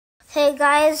Hey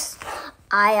guys,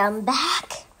 I am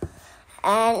back,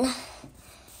 and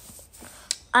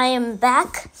I am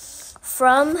back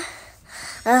from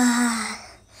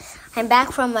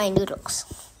my noodles,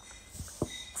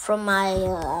 from my I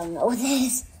don't know what it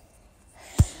is.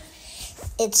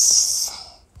 It's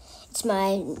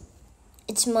my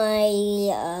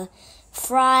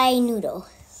fry noodle.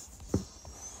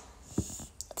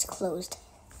 It's closed.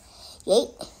 Yay!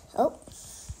 Oh.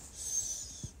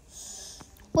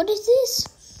 What is this?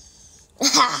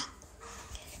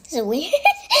 This is weird.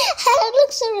 It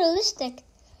looks so realistic.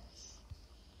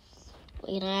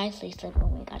 Wait, I actually said, oh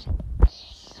my gosh.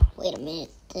 Wait a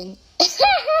minute, then.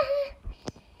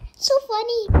 So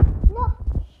funny. No.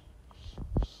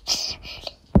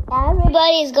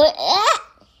 Everybody is going.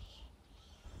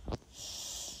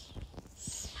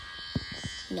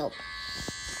 Nope.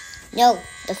 No,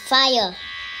 the fire.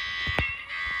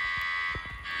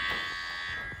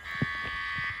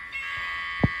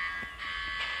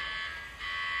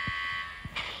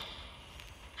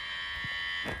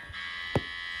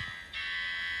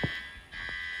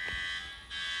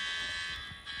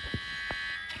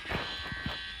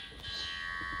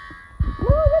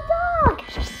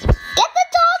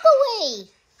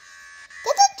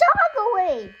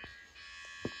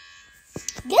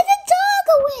 Get the dog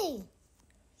away!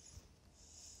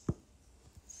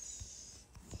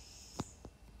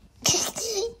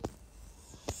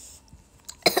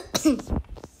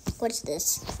 What's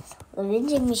this? A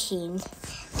vending machine.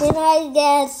 Can I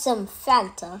get some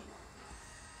Fanta?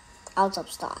 Out of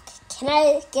stock. Can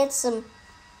I get some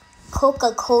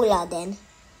Coca-Cola then?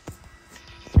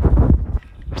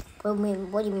 What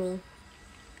do you mean?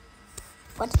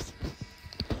 What?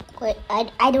 Wait,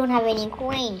 I don't have any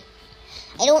coin.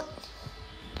 I don't.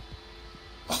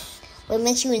 What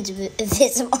makes you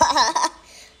invisible?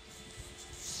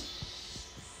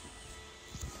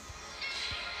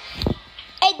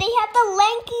 Hey, they have the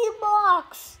lanky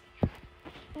box.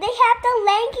 They have the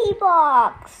lanky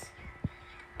box.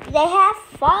 They have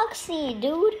Foxy,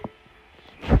 dude.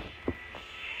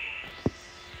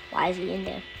 Why is he in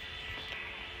there?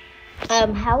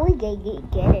 How we get in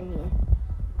here?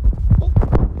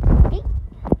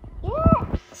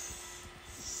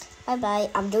 Bye-bye.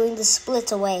 I'm doing the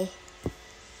split away.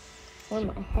 On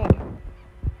my head.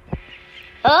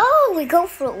 Oh, we go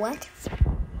for what?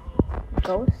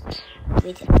 Ghost?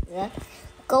 Wait, that?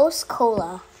 Ghost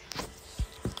Cola.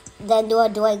 Then do I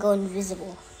go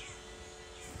invisible?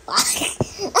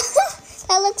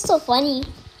 That looks so funny.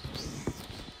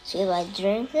 So if I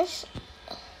drink this?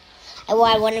 I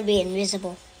want to be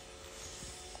invisible.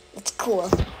 It's cool.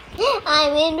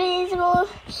 I'm invisible.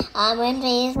 I'm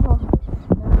invisible.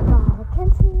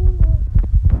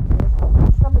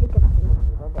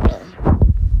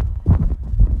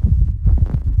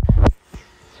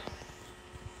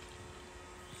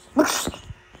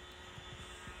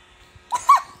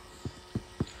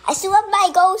 I still have my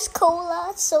Ghost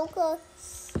Cola, Soca,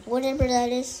 whatever that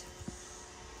is.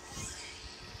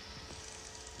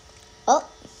 Oh.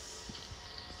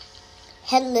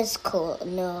 Headless Cola,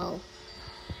 no.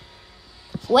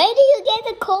 Where do you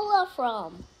get the cola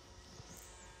from?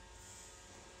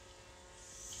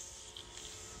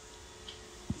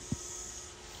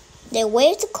 Then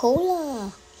where's the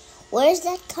cola? Where's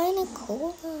that kind of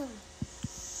cola?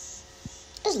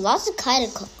 There's lots of kind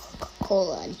of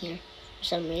cola in here for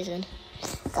some reason.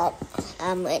 God,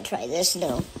 I'm gonna try this.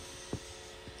 No,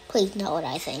 please not what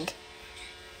I think.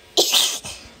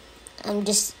 I'm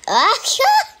just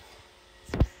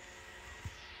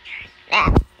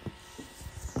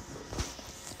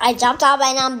I jumped up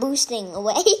and I'm boosting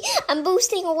away. I'm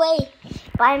boosting away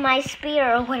by my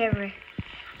spear or whatever.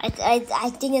 I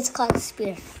think it's called a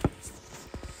spear.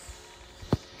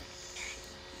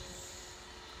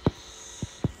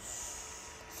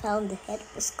 Found the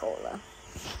headless cola.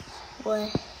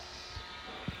 What?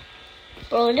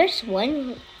 Bro, there's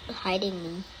one hiding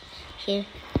me here.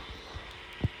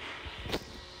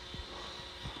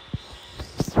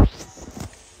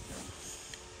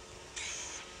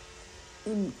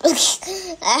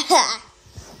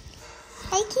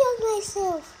 I killed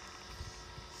myself.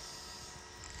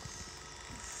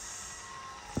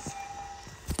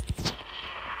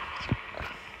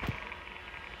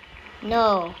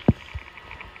 No.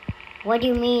 What do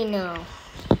you mean, no?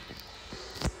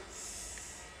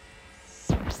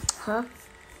 Huh?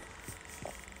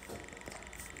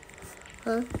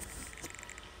 Huh?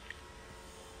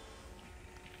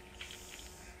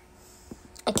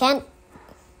 I can't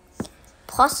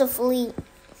possibly.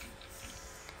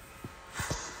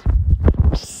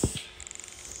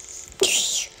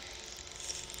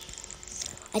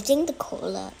 I think the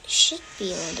cola should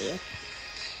be an idea.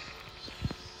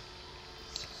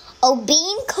 Oh,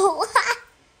 bean cola.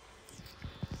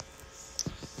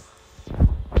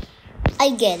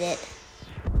 I get it.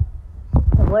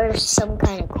 Where's some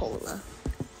kind of cola?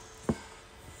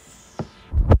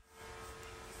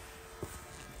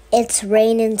 It's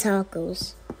raining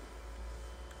tacos.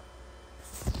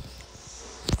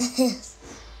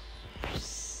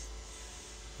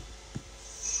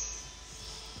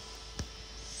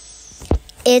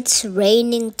 It's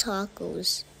raining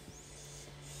tacos.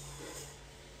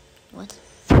 What?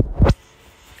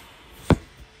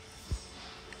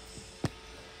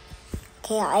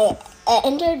 Okay, I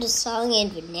entered the song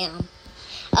in Vietnam.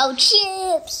 Oh,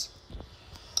 chips!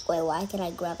 Wait, why can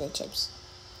I grab the chips?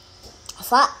 I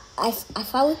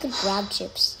thought we could grab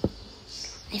chips.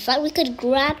 I thought we could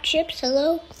grab chips.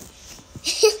 Hello?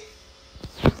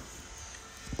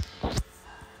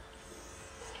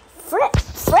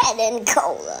 Fred and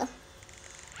cola.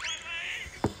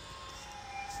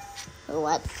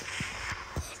 What?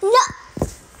 No!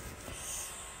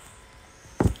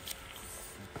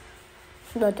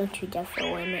 No, don't you dare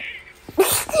throw in it.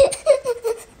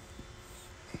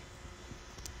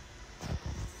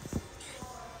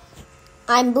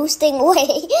 I'm boosting away.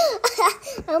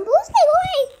 I'm boosting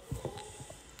away.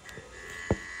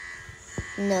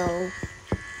 No.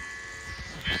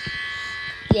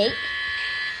 Yay.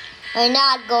 I'm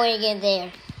not going in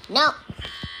there. No.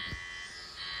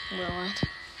 Well, what?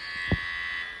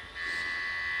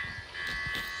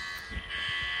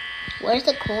 Where's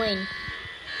the coin?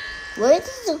 Where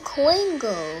does the coin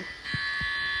go?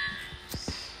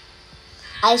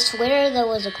 I swear there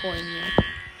was a coin here.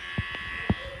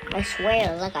 I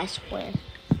swear, I swear.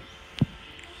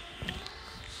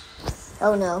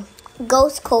 Oh no.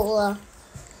 Ghost cola.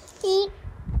 Eat.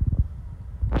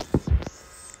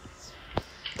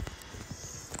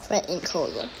 Fred and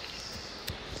cola.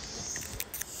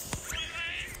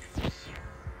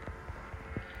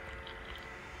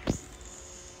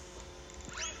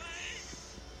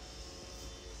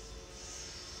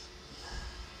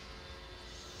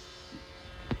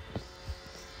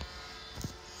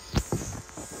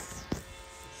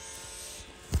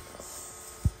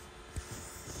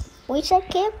 We said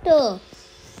character.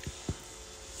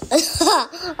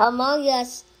 Among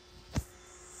Us.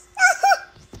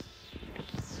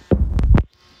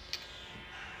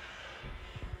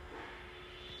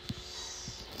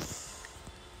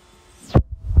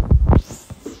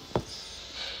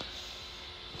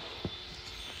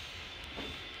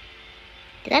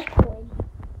 That coin.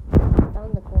 I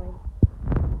found the coin.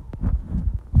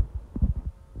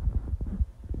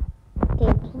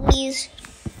 Okay, please.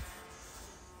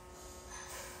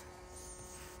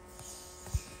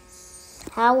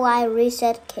 How I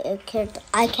reset character?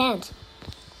 I can't.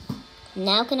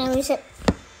 Now can I reset?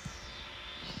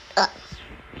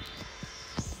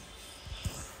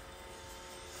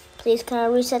 Please, can I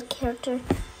reset character?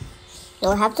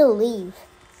 No, I have to leave.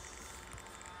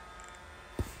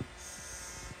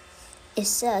 It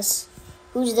says,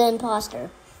 who's the imposter?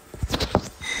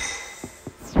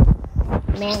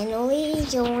 Manually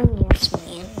join, yes,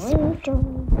 manually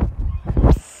join.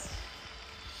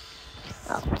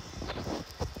 Oh.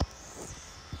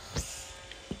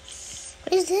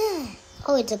 What is that?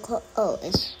 Oh, it's a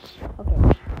it's okay.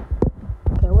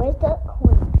 Okay, where's the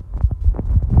coin?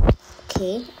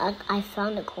 Okay, I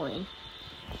found a coin.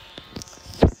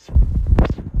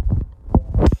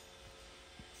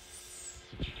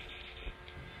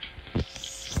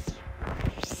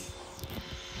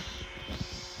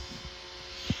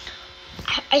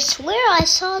 I swear I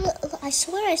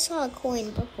saw a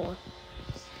coin before.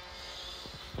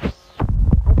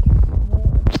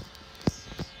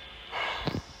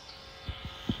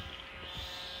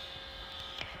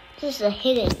 This is a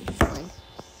hidden one.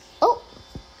 Oh!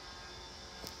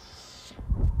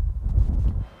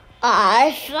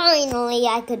 Finally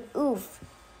I could oof.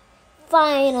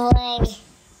 Finally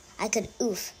I could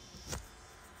oof.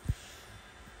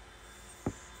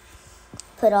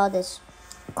 Put all this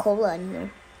cola in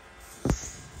there.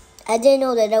 I didn't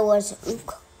know that there was oof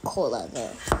cola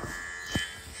there.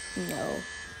 No.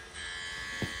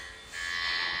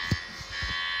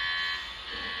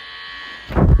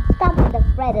 Stop with the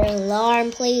Fred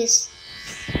alarm, please.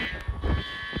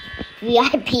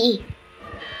 VIP.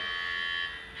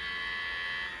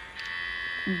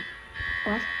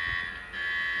 What?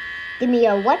 Give me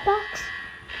your what box?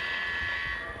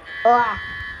 Oh.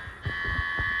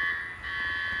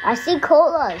 I see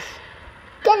colas.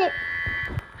 Get it.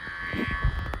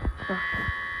 Oh.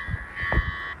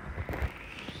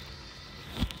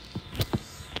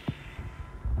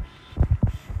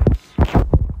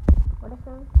 What is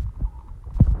that?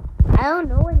 I don't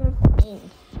know where there's a thing.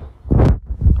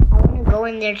 I want to go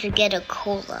in there to get a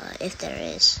cola, if there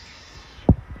is.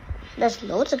 There's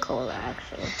loads of cola,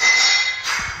 actually.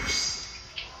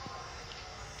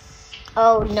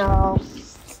 Oh no.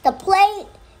 The plate!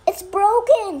 It's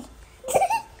broken!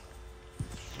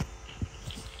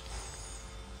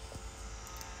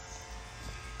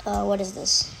 What is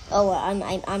this? Oh, I'm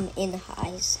in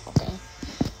highs. Okay.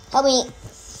 Help me.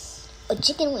 A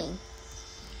chicken wing.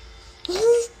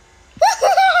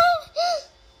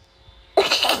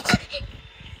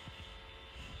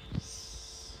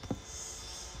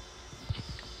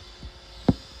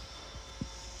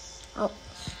 Oh,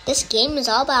 this game is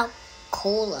all about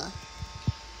cola.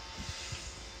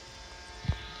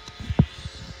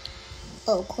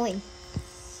 Oh, coin.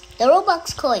 The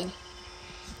Roblox coin.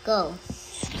 Go.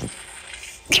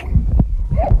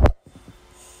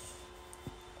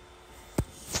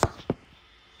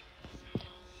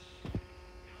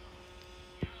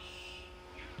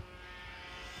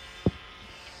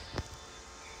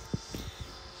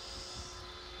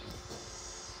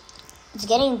 It's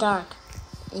getting dark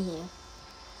in here.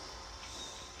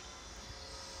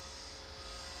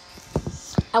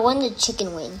 I want the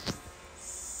chicken wing.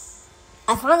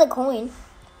 I found the coin.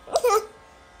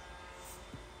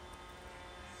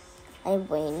 I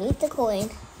really need the coin.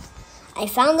 I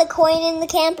found the coin in the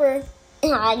camper.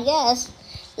 I guess.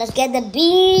 Let's get the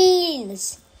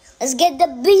beans. Let's get the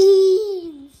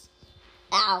beans.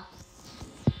 Ow.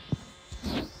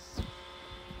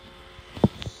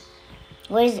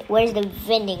 Where's the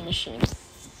vending machine?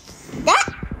 That.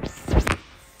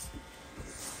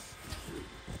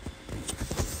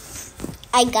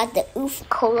 I got the oof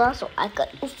cola, so I got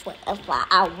oof whatever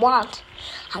I want.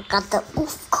 I got the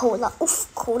oof cola,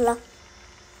 oof cola.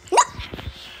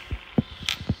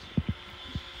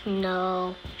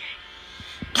 No.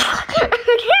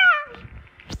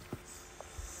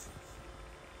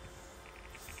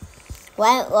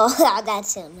 Well,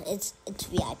 that's him. It's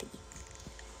VIP.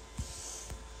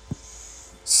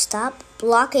 Stop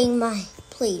blocking my,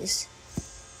 please.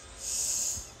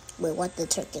 Wait, what the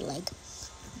turkey leg?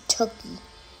 Turkey.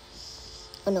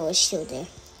 Oh no, it's still there.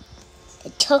 A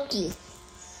turkey. I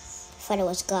thought it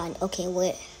was gone. Okay,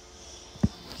 where?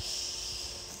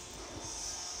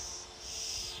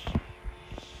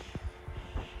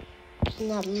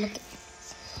 Not looking.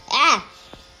 Ah!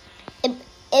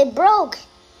 It broke.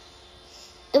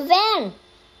 The van.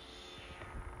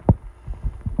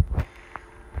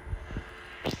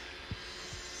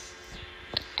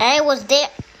 I was there.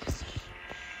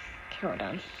 Hold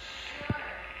on.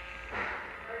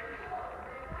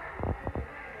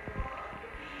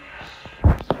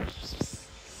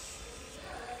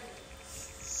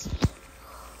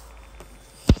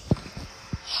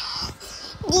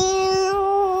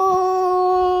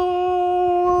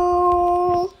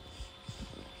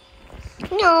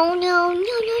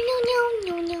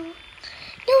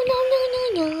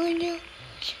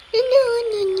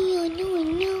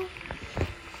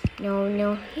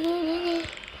 No.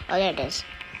 Oh, there it is.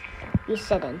 You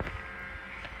sit in.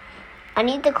 I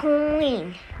need the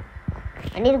coin.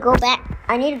 I need to go back.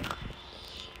 I need to...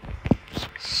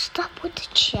 Stop with the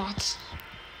chats.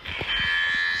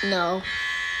 No.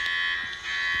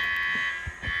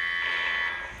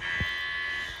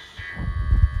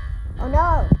 Oh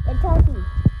no, it's turkey.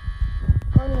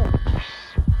 Go near.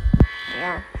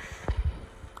 Yeah.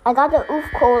 I got the oof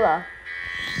cola.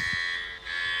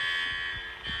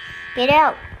 Get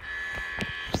out.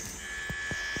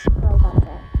 Oh, I got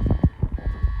that.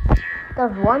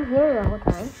 There's one here the whole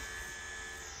time.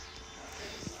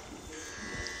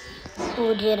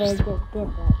 Oh, did I just get that?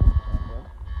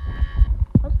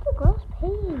 What's the gross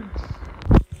paint?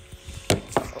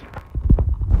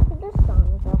 This song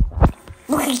is outside.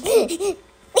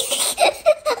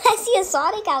 I see a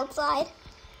Sonic outside.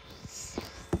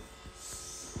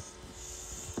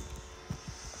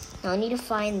 Now I need to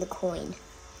find the coin.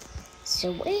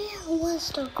 So where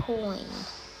was the coin?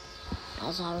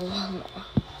 As I remember.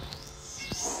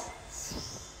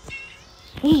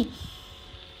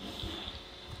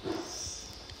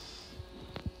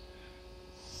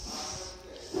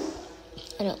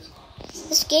 I don't.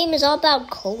 This game is all about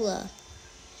cola.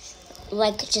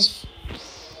 Like just.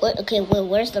 What? Okay, well,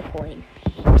 where's the coin?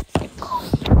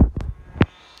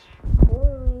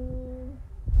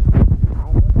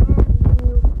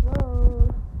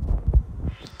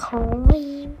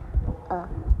 Coin.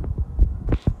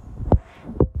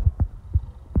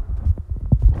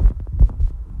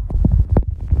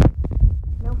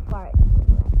 No fart.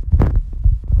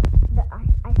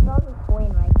 I saw the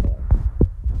coin right there.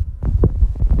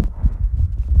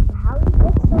 How did it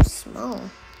get so small?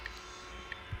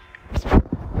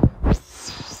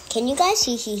 Can you guys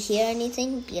hear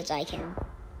anything? Because I can.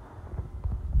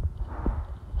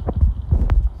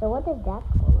 So what does that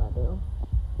cola do?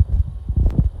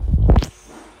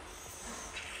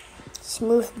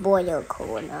 Smooth boil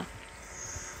cola.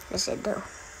 Yes, it do.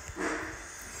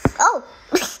 Oh,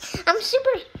 I'm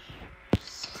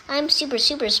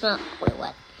super smart. Wait,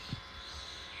 what?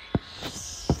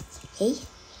 Hey,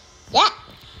 yeah.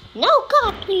 No,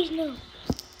 God, please no.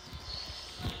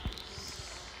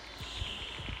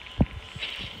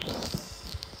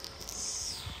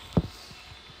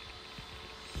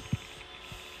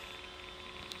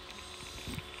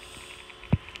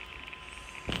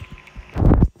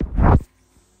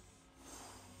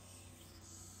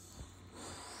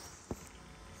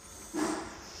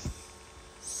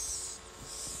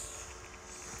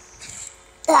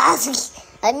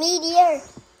 A meteor.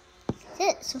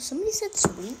 So somebody said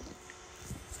sweet.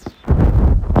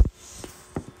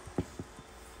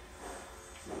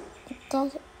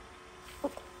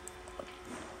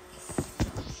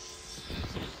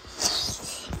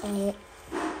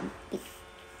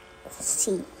 Let's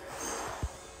see.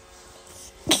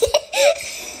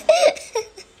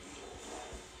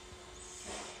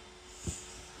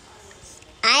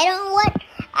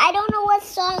 I don't know what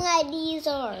song IDs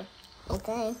are.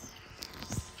 Okay.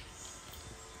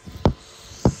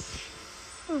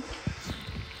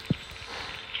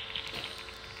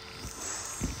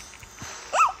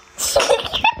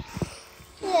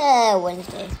 Yeah,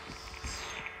 Wednesday.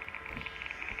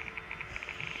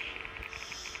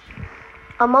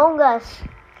 Among Us.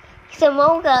 It's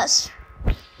Among Us.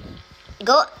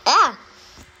 Go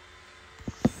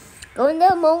in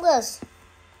the Among Us.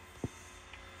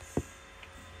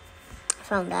 I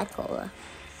found that cola.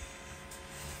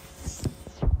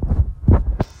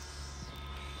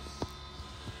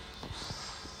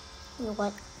 You know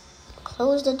what?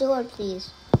 Close the door,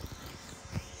 please.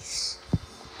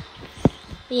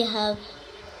 We have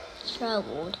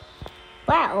traveled.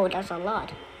 Wow, that's a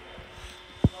lot.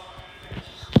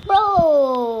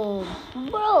 Bro,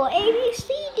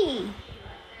 ABCD.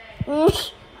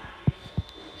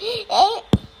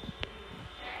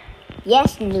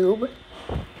 Yes, noob.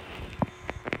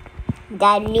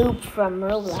 That noob from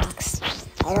Roblox.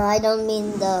 I don't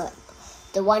mean the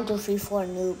 1, 2, 3, 4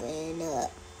 noob in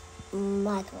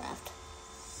Minecraft.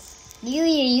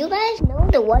 You guys know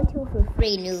the 1, 2,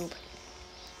 3 noob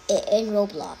in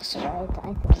Roblox, right?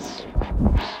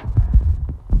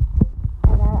 I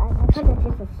kind of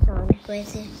just a song right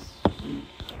there.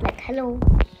 Like, hello.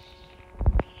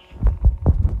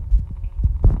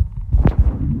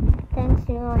 Thanks,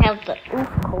 I have the oof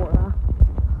cola.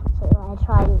 So I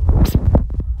tried it.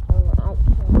 And I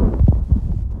can't.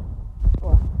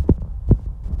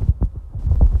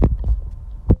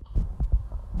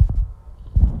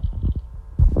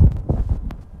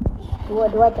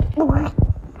 What?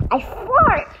 I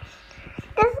fart!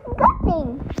 There's nothing!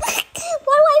 Why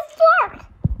do I fart?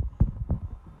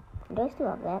 Do I still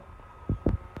have that?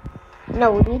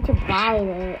 No, we need to buy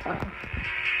it.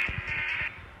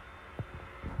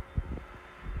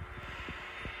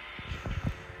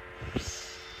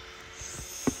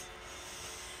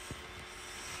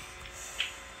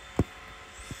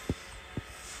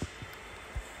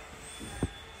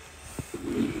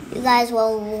 You guys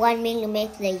will want me to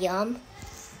make the yum?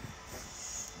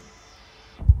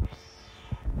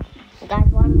 You guys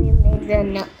want me to make the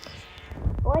nut?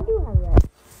 Oh, I do have that.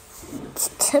 It's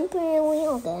temporarily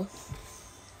okay.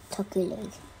 Tuck your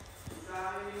leg.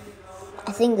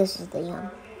 I think this is the yum.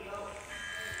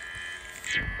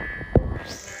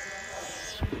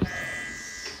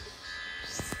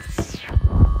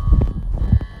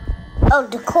 Oh,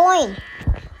 the coin.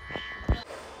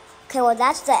 Okay, well,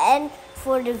 that's the end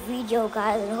for the video,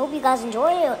 guys. I hope you guys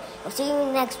enjoyed it. I'll see you in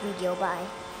the next video. Bye.